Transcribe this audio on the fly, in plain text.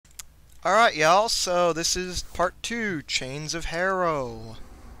Alright, y'all, so this is part 2, Chains of Harrow.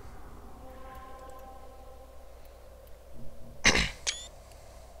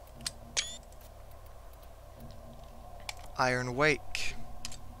 Iron Wake.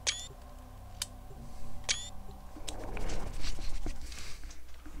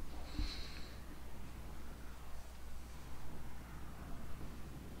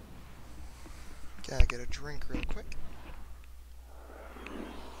 Gotta get a drink real quick.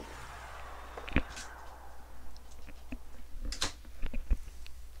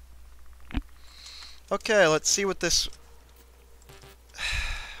 Okay, let's see what this...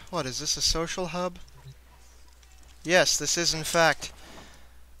 What, is this a social hub? Yes, this is in fact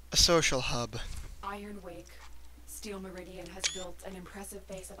a social hub. Iron Wake. Steel Meridian has built an impressive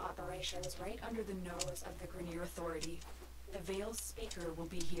base of operations right under the nose of the Grenier Authority. The Veil's speaker will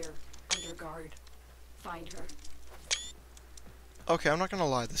be here, under guard. Find her. Okay, I'm not gonna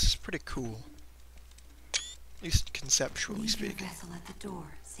lie, this is pretty cool. At least conceptually speaking. Leave your vessel at the door,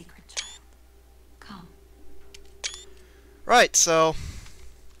 sacred child. Come. Right, so...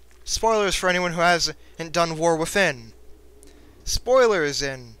 Spoilers for anyone who hasn't done War Within. Spoilers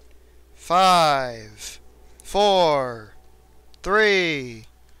in 5, 4, 3,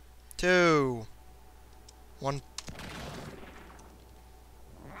 2, 1.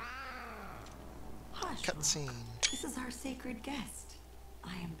 Hush. Cutscene. This is our sacred guest.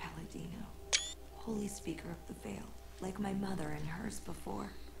 I am Palladino, holy speaker of the Veil, like my mother and hers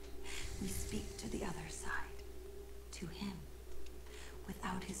before. We speak to the other side, to him.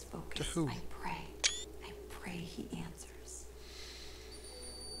 Without his focus, To who? I pray he answers.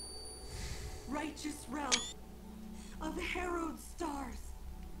 Righteous realm of harrowed stars,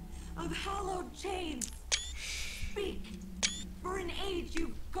 of hallowed chains, speak! For an age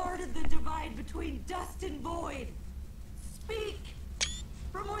you've guarded the divide between dust and void. Speak!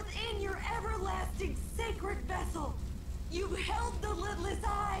 From within your everlasting sacred vessel, you've held the lidless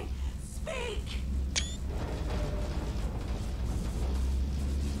eye. Speak!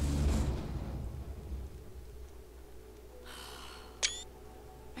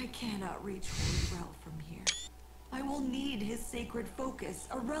 I cannot reach Holy Rel from here. I will need his sacred focus,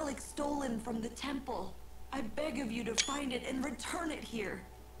 a relic stolen from the temple. I beg of you to find it and return it here.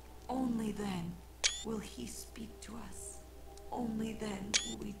 Only then will he speak to us. Only then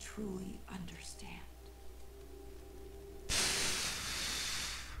will we truly understand.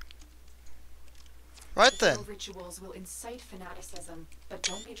 Right then. The rituals will incite fanaticism, but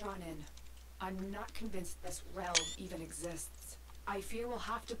don't be drawn in. I'm not convinced this realm even exists. I fear we'll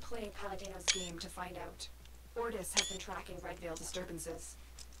have to play Palladino's game to find out. Ordis has been tracking Red Veil disturbances.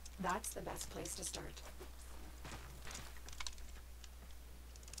 That's the best place to start.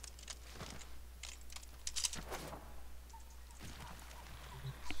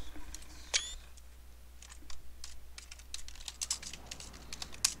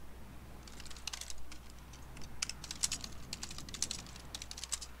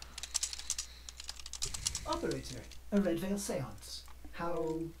 Operator, a Red Veil seance.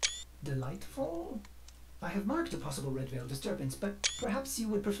 How delightful. I have marked a possible Red Veil disturbance, but perhaps you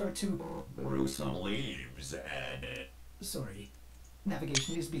would prefer to... Brew some leaves and... Sorry.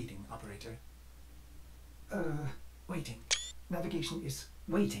 Navigation is beating, operator. Waiting. Navigation is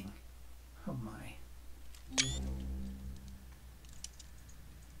waiting. Oh my.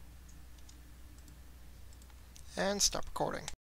 And stop recording.